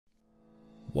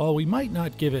While we might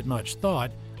not give it much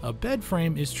thought, a bed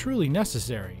frame is truly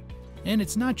necessary. And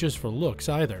it's not just for looks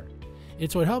either.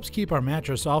 It's what helps keep our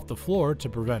mattress off the floor to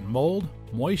prevent mold,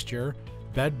 moisture,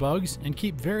 bed bugs, and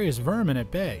keep various vermin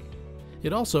at bay.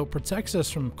 It also protects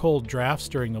us from cold drafts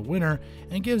during the winter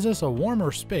and gives us a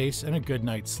warmer space and a good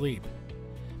night's sleep.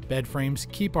 Bed frames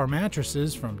keep our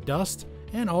mattresses from dust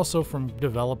and also from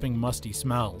developing musty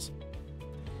smells.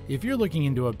 If you're looking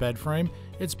into a bed frame,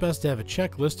 it's best to have a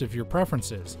checklist of your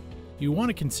preferences. You want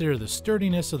to consider the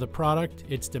sturdiness of the product,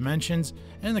 its dimensions,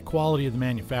 and the quality of the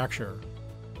manufacturer.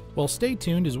 Well, stay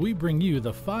tuned as we bring you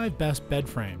the 5 best bed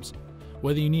frames.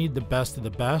 Whether you need the best of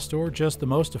the best or just the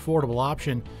most affordable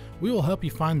option, we will help you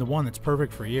find the one that's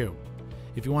perfect for you.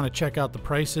 If you want to check out the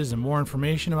prices and more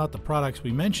information about the products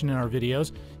we mention in our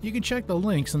videos, you can check the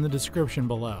links in the description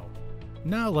below.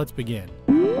 Now let's begin.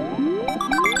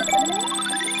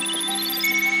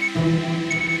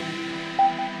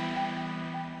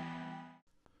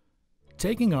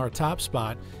 Taking our top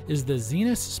spot is the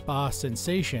Zenith Spa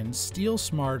Sensation Steel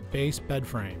Smart Base Bed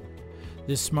Frame.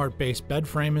 This smart base bed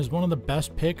frame is one of the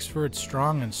best picks for its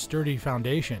strong and sturdy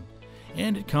foundation,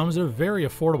 and it comes at a very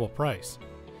affordable price.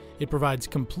 It provides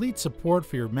complete support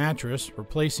for your mattress,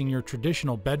 replacing your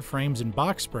traditional bed frames and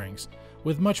box springs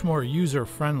with much more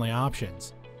user-friendly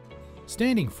options.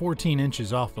 Standing 14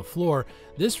 inches off the floor,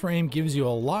 this frame gives you a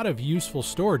lot of useful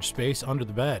storage space under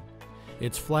the bed.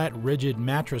 Its flat, rigid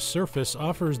mattress surface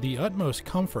offers the utmost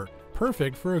comfort,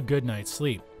 perfect for a good night's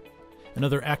sleep.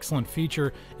 Another excellent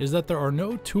feature is that there are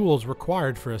no tools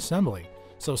required for assembly,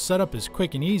 so setup is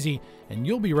quick and easy, and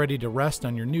you'll be ready to rest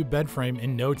on your new bed frame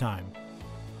in no time.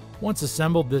 Once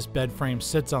assembled, this bed frame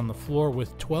sits on the floor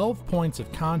with 12 points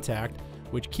of contact,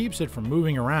 which keeps it from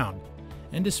moving around.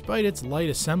 And despite its light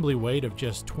assembly weight of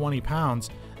just 20 pounds,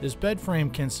 this bed frame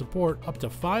can support up to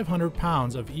 500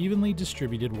 pounds of evenly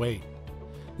distributed weight.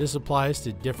 This applies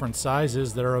to different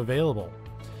sizes that are available.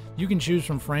 You can choose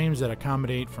from frames that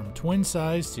accommodate from twin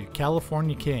size to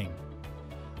California King.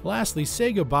 Lastly,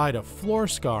 say goodbye to floor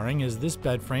scarring, as this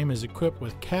bed frame is equipped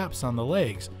with caps on the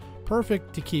legs,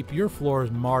 perfect to keep your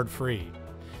floors marred free.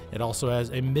 It also has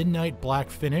a midnight black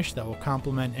finish that will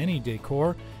complement any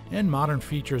decor and modern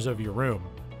features of your room.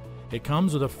 It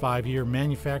comes with a 5-year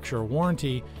manufacturer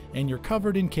warranty, and you're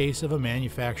covered in case of a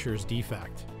manufacturer's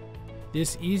defect.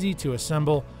 This easy to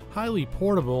assemble, highly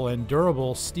portable and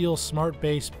durable steel smart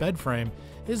base bed frame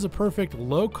is a perfect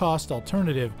low-cost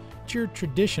alternative to your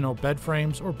traditional bed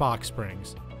frames or box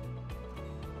springs.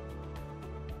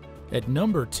 At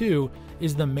number 2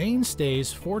 is the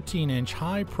Mainstays 14-inch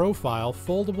high-profile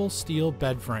foldable steel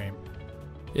bed frame.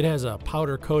 It has a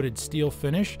powder-coated steel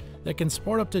finish that can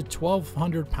support up to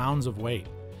 1,200 pounds of weight.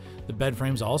 The bed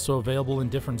frame is also available in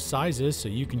different sizes, so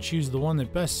you can choose the one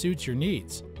that best suits your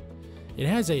needs. It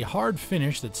has a hard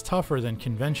finish that's tougher than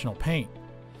conventional paint.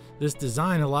 This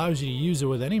design allows you to use it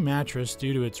with any mattress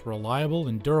due to its reliable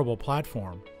and durable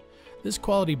platform. This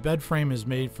quality bed frame is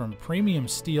made from premium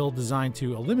steel designed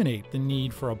to eliminate the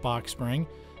need for a box spring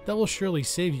that will surely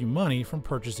save you money from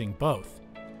purchasing both.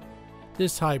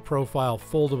 This high-profile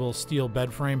foldable steel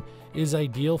bed frame is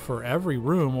ideal for every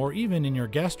room or even in your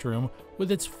guest room with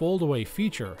its fold-away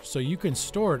feature, so you can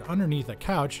store it underneath a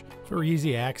couch for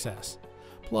easy access.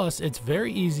 Plus, it's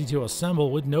very easy to assemble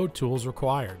with no tools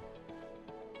required.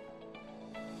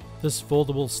 This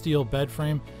foldable steel bed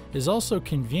frame is also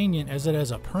convenient as it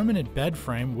has a permanent bed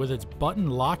frame with its button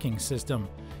locking system,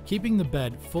 keeping the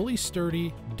bed fully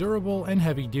sturdy, durable, and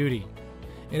heavy-duty.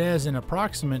 It has an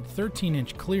approximate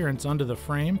 13-inch clearance under the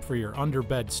frame for your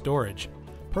underbed storage,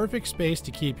 perfect space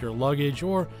to keep your luggage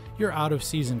or your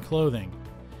out-of-season clothing.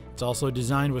 It's also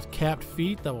designed with capped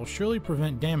feet that will surely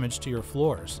prevent damage to your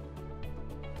floors.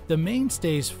 The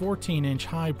Mainstays 14-inch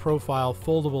high-profile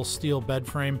foldable steel bed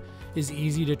frame is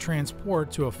easy to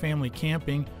transport to a family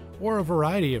camping or a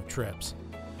variety of trips.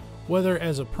 Whether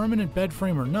as a permanent bed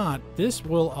frame or not, this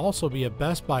will also be a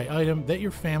Best Buy item that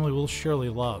your family will surely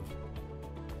love.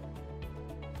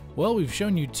 Well, we've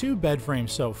shown you 2 bed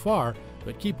frames so far,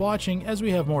 but keep watching as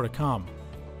we have more to come.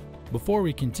 Before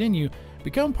we continue,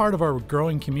 become part of our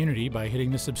growing community by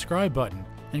hitting the subscribe button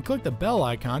and click the bell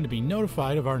icon to be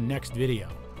notified of our next video.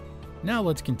 Now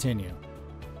let's continue.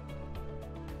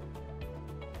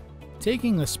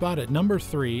 Taking the spot at number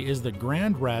 3 is the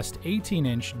Grand Rest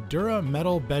 18-inch Dura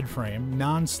metal bed frame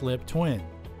non-slip twin.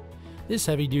 This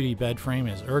heavy-duty bed frame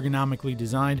is ergonomically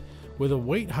designed with a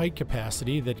weight height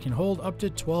capacity that can hold up to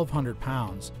 1,200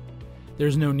 pounds.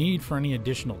 There's no need for any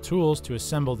additional tools to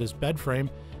assemble this bed frame,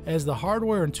 as the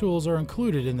hardware and tools are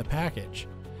included in the package.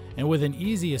 And with an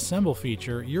easy assemble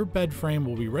feature, your bed frame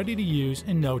will be ready to use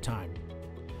in no time.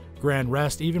 Grand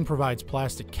Rest even provides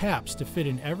plastic caps to fit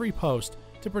in every post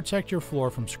to protect your floor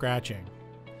from scratching.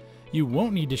 You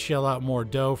won't need to shell out more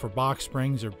dough for box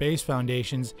springs or base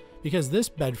foundations because this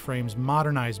bed frame's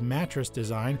modernized mattress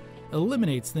design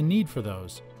eliminates the need for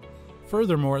those.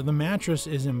 Furthermore, the mattress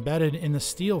is embedded in the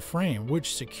steel frame,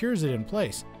 which secures it in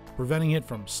place, preventing it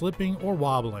from slipping or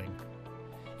wobbling.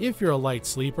 If you're a light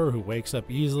sleeper who wakes up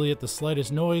easily at the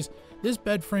slightest noise, this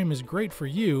bed frame is great for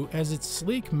you as its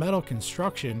sleek metal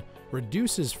construction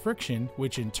reduces friction,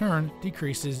 which in turn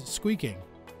decreases squeaking.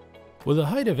 With a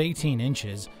height of 18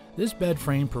 inches, this bed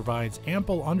frame provides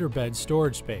ample underbed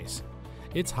storage space.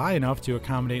 It's high enough to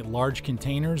accommodate large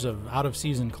containers of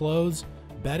out-of-season clothes,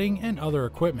 bedding, and other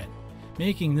equipment,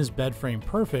 making this bed frame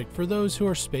perfect for those who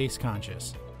are space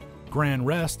conscious. Grand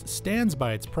Rest stands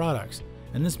by its products,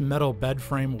 and this metal bed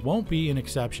frame won't be an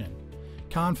exception.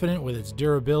 Confident with its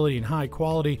durability and high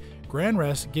quality, Grand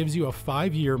Rest gives you a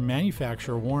 5-year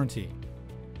manufacturer warranty.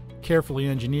 Carefully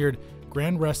engineered,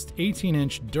 Grand Rest's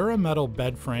 18-inch Durametal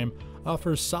bed frame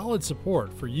offers solid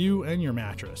support for you and your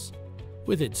mattress.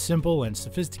 With its simple and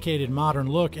sophisticated modern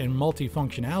look and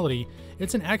multifunctionality,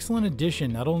 it's an excellent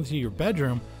addition not only to your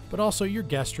bedroom, but also your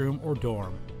guest room or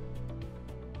dorm.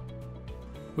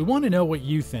 We want to know what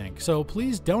you think, so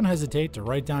please don't hesitate to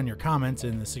write down your comments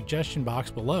in the suggestion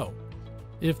box below.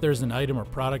 If there's an item or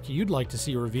product you'd like to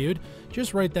see reviewed,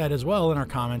 just write that as well in our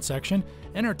comment section,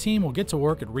 and our team will get to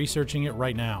work at researching it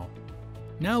right now.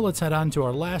 Now let's head on to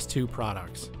our last two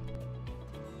products.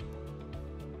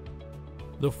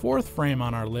 The fourth frame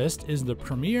on our list is the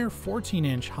premier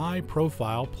 14-inch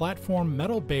high-profile platform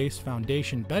metal base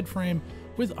foundation bed frame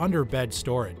with underbed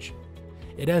storage.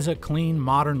 It has a clean,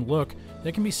 modern look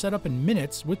that can be set up in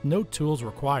minutes with no tools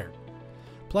required.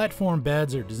 Platform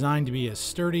beds are designed to be as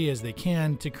sturdy as they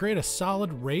can to create a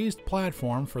solid raised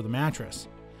platform for the mattress.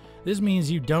 This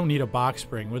means you don't need a box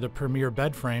spring with a premier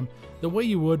bed frame the way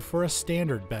you would for a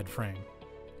standard bed frame.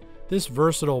 This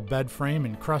versatile bed frame,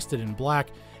 encrusted in black,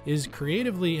 is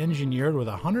creatively engineered with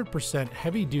 100%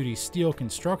 heavy-duty steel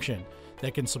construction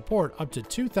that can support up to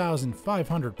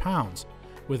 2,500 pounds,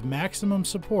 with maximum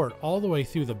support all the way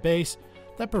through the base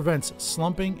that prevents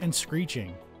slumping and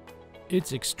screeching.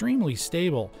 It's extremely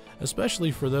stable,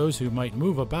 especially for those who might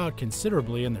move about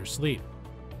considerably in their sleep.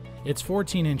 Its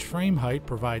 14-inch frame height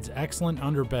provides excellent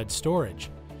underbed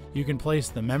storage. You can place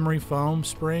the memory foam,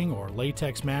 spring, or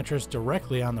latex mattress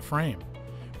directly on the frame.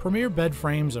 Premier bed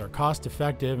frames are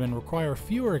cost-effective and require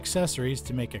fewer accessories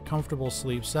to make a comfortable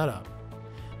sleep setup.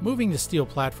 Moving the steel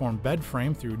platform bed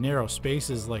frame through narrow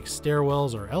spaces like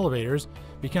stairwells or elevators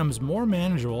becomes more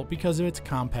manageable because of its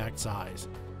compact size.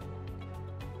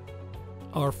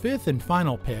 Our fifth and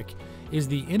final pick is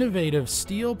the innovative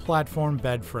steel platform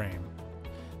bed frame.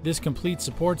 This complete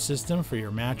support system for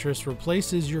your mattress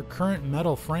replaces your current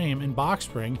metal frame and box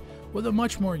spring with a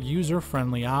much more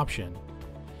user-friendly option.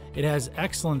 It has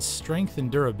excellent strength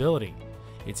and durability.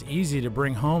 It's easy to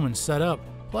bring home and set up,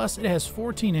 plus it has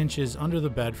 14 inches under the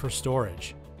bed for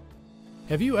storage.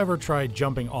 Have you ever tried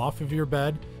jumping off of your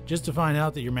bed just to find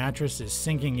out that your mattress is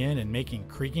sinking in and making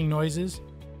creaking noises?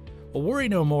 Well, worry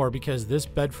no more, because this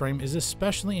bed frame is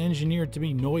especially engineered to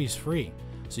be noise-free,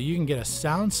 so you can get a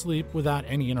sound sleep without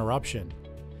any interruption.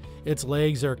 Its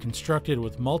legs are constructed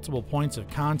with multiple points of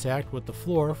contact with the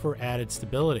floor for added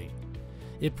stability.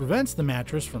 It prevents the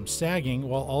mattress from sagging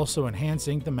while also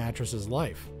enhancing the mattress's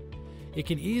life. It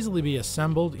can easily be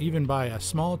assembled even by a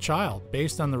small child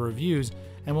based on the reviews,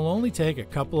 and will only take a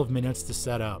couple of minutes to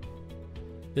set up.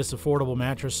 This affordable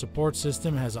mattress support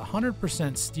system has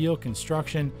 100% steel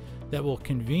construction that will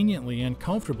conveniently and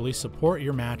comfortably support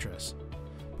your mattress,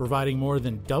 providing more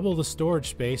than double the storage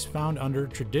space found under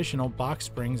traditional box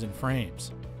springs and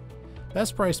frames.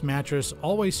 Best Price Mattress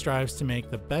always strives to make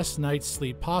the best night's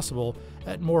sleep possible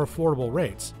at more affordable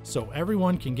rates, so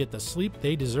everyone can get the sleep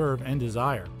they deserve and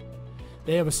desire.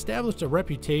 They have established a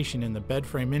reputation in the bed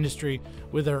frame industry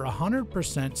with their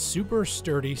 100% super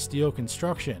sturdy steel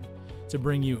construction to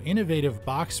bring you innovative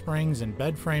box springs and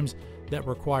bed frames that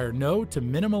require no to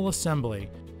minimal assembly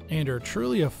and are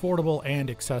truly affordable and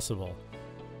accessible.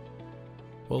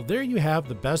 Well, there you have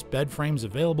the best bed frames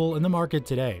available in the market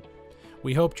today.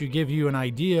 We hope to give you an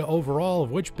idea overall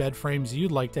of which bed frames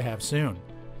you'd like to have soon.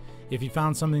 If you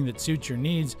found something that suits your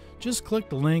needs, just click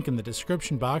the link in the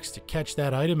description box to catch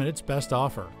that item at its best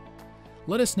offer.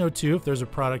 Let us know too if there's a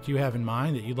product you have in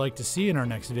mind that you'd like to see in our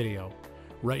next video.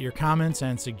 Write your comments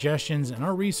and suggestions, and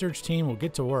our research team will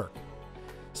get to work.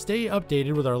 Stay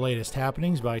updated with our latest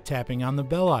happenings by tapping on the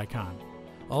bell icon.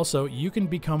 Also, you can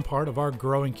become part of our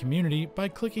growing community by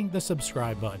clicking the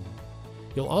subscribe button.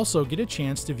 You'll also get a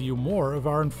chance to view more of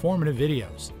our informative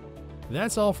videos.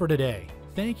 That's all for today.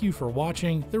 Thank you for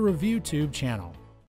watching the ReviewTube channel.